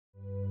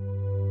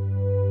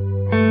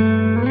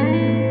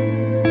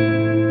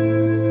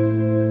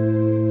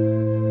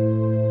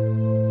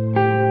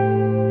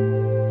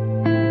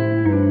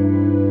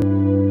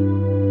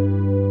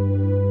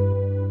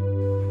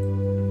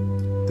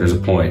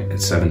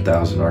at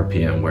 7,000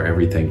 RPM where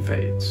everything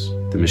fades.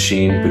 The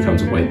machine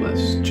becomes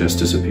weightless, just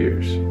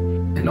disappears.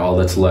 And all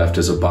that's left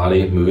is a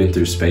body moving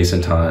through space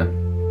and time.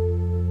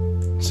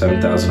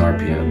 7,000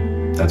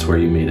 RPM, that's where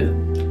you meet it.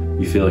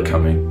 You feel it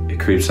coming, it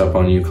creeps up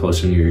on you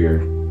close in your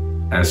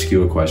ear, asks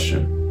you a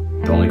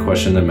question, the only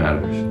question that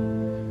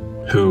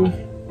matters. Who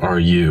are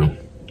you?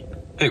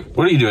 Hey,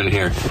 what are you doing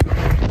here?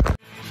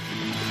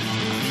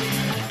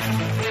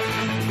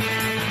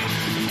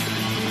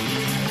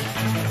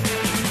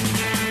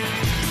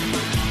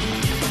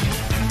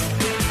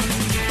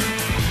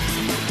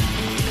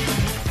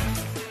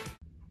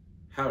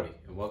 Howdy,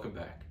 and welcome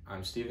back.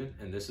 I'm Steven,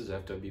 and this is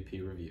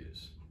FWP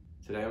Reviews.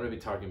 Today I'm going to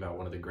be talking about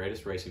one of the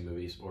greatest racing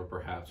movies, or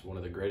perhaps one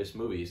of the greatest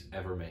movies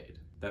ever made.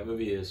 That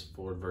movie is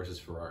Ford vs.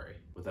 Ferrari.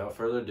 Without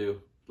further ado,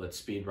 let's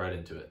speed right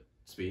into it.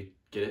 Speed,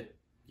 get it?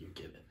 You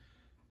get it.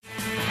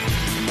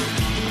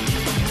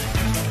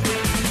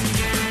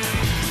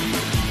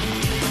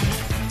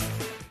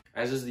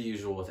 As is the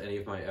usual with any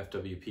of my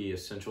FWP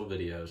Essential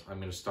videos, I'm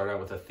going to start out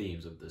with the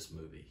themes of this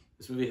movie.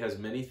 This movie has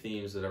many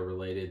themes that are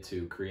related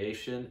to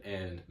creation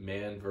and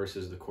man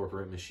versus the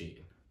corporate machine.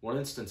 One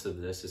instance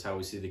of this is how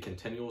we see the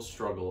continual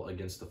struggle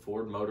against the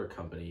Ford Motor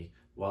Company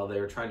while they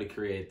are trying to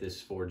create this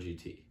Ford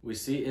GT. We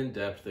see in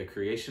depth the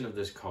creation of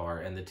this car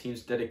and the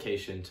team's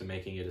dedication to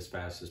making it as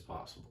fast as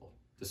possible.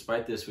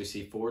 Despite this, we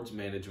see Ford's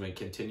management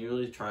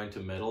continually trying to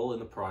meddle in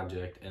the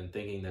project and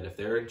thinking that if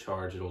they're in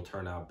charge, it'll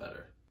turn out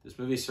better. This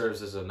movie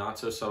serves as a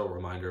not-so-subtle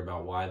reminder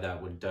about why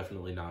that would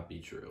definitely not be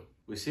true.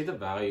 We see the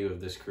value of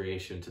this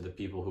creation to the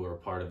people who are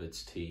part of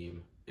its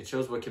team. It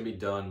shows what can be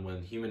done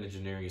when human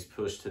engineering is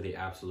pushed to the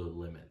absolute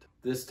limit.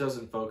 This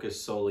doesn't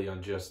focus solely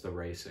on just the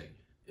racing.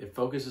 It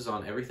focuses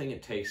on everything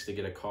it takes to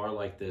get a car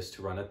like this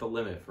to run at the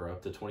limit for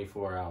up to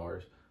 24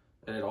 hours,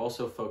 and it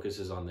also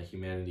focuses on the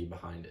humanity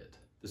behind it.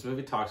 This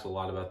movie talks a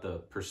lot about the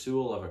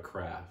pursuit of a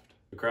craft.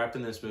 The craft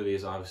in this movie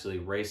is obviously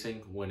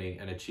racing, winning,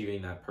 and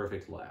achieving that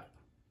perfect lap.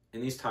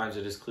 In these times,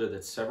 it is clear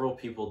that several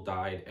people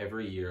died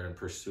every year in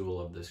pursuit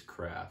of this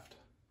craft.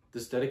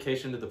 This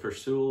dedication to the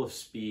pursuit of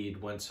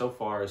speed went so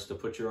far as to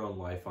put your own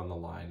life on the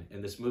line,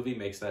 and this movie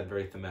makes that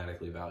very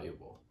thematically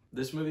valuable.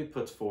 This movie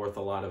puts forth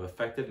a lot of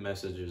effective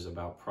messages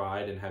about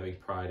pride and having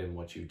pride in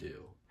what you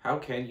do. How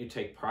can you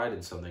take pride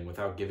in something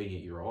without giving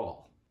it your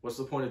all? What's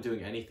the point of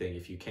doing anything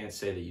if you can't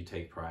say that you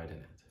take pride in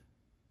it?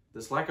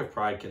 This lack of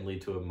pride can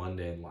lead to a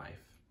mundane life.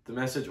 The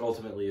message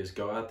ultimately is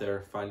go out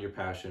there, find your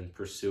passion,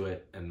 pursue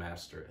it, and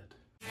master it.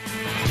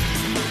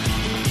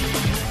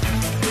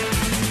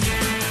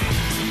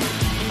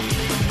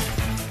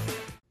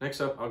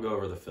 Next up, I'll go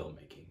over the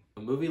filmmaking. A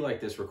movie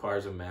like this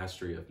requires a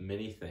mastery of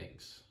many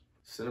things.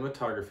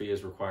 Cinematography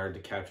is required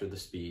to capture the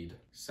speed.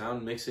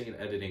 Sound mixing and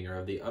editing are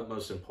of the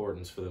utmost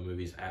importance for the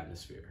movie's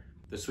atmosphere.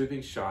 The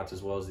sweeping shots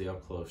as well as the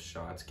up-close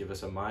shots give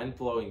us a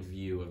mind-blowing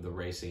view of the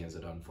racing as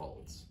it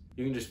unfolds.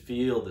 You can just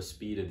feel the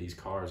speed of these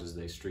cars as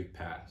they streak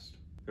past.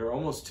 There are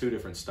almost two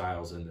different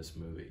styles in this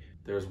movie.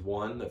 There's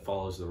one that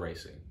follows the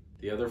racing.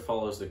 The other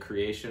follows the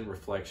creation,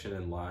 reflection,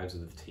 and lives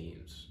of the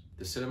teams.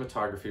 The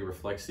cinematography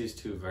reflects these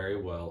two very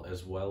well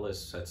as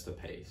sets the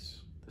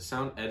pace. The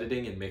sound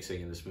editing and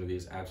mixing in this movie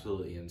is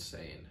absolutely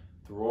insane.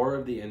 The roar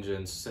of the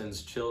engines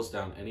sends chills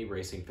down any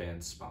racing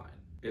fan's spine.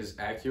 It is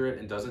accurate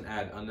and doesn't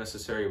add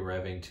unnecessary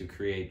revving to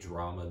create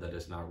drama that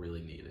is not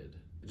really needed.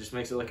 It just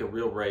makes it like a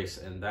real race,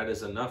 and that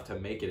is enough to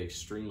make it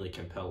extremely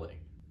compelling.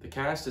 The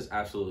cast is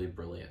absolutely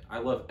brilliant. I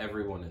love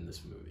everyone in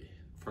this movie.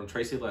 From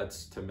Tracy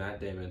Letts to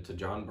Matt Damon to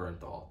Jon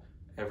Bernthal,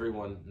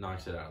 everyone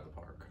knocks it out of the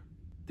park.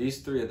 These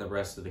three and the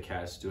rest of the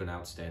cast do an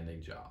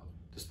outstanding job.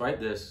 Despite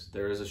this,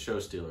 there is a show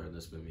stealer in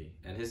this movie,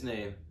 and his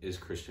name is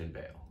Christian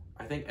Bale.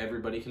 I think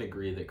everybody can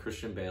agree that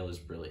Christian Bale is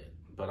brilliant,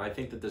 but I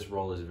think that this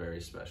role is very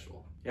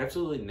special. He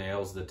absolutely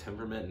nails the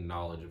temperament and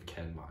knowledge of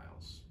Ken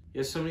Miles. He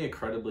has so many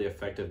incredibly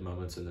effective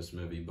moments in this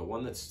movie, but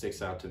one that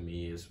sticks out to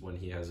me is when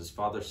he has his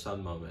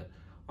father-son moment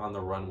on the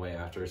runway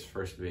after his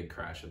first big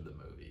crash of the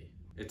movie.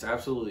 It's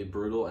absolutely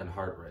brutal and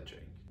heart-wrenching.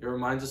 It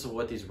reminds us of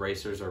what these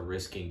racers are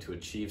risking to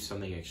achieve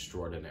something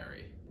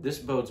extraordinary. This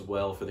bodes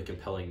well for the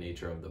compelling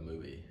nature of the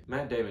movie.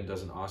 Matt Damon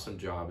does an awesome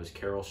job as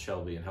Carroll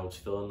Shelby and helps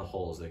fill in the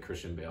holes that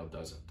Christian Bale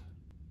doesn't.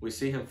 We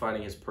see him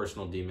fighting his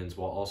personal demons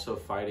while also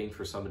fighting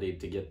for somebody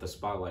to get the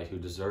spotlight who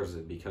deserves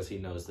it because he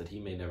knows that he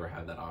may never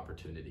have that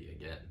opportunity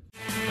again.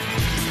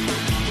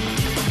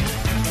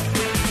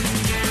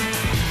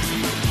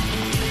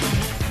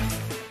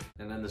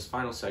 And then this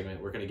final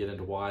segment, we're going to get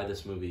into why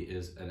this movie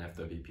is an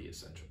FWP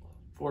Essential.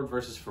 Ford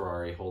vs.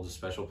 Ferrari holds a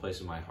special place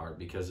in my heart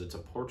because it's a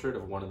portrait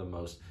of one of the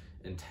most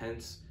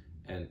intense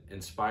and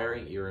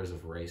inspiring eras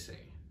of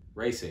racing.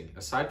 Racing,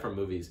 aside from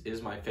movies,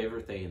 is my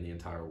favorite thing in the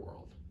entire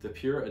world. The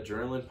pure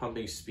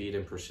adrenaline-pumping speed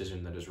and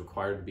precision that is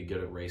required to be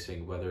good at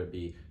racing, whether it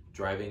be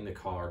driving the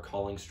car,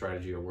 calling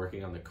strategy, or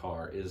working on the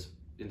car, is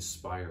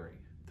inspiring.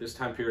 This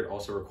time period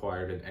also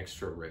required an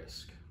extra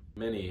risk.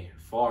 Many,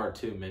 far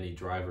too many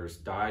drivers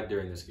died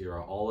during this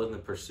era, all in the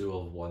pursuit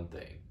of one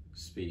thing: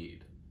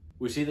 speed.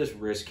 We see this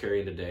risk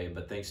carried today,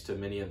 but thanks to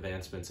many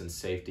advancements in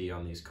safety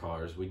on these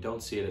cars, we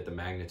don't see it at the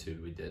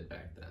magnitude we did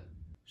back then.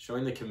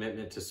 Showing the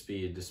commitment to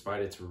speed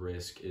despite its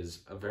risk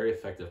is a very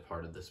effective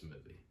part of this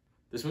movie.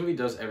 This movie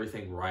does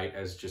everything right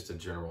as just a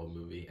general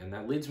movie, and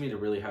that leads me to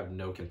really have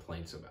no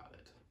complaints about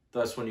it.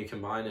 Thus, when you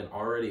combine an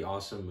already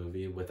awesome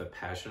movie with a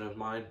passion of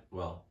mine,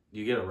 well,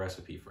 you get a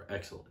recipe for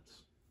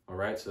excellence.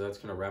 Alright, so that's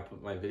going to wrap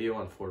up my video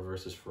on Ford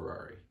versus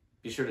Ferrari.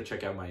 Be sure to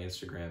check out my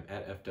Instagram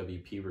at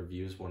FWP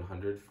Reviews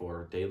 100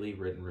 for daily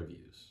written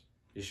reviews.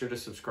 Be sure to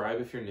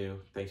subscribe if you're new.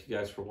 Thank you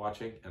guys for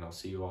watching, and I'll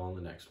see you all in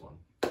the next one.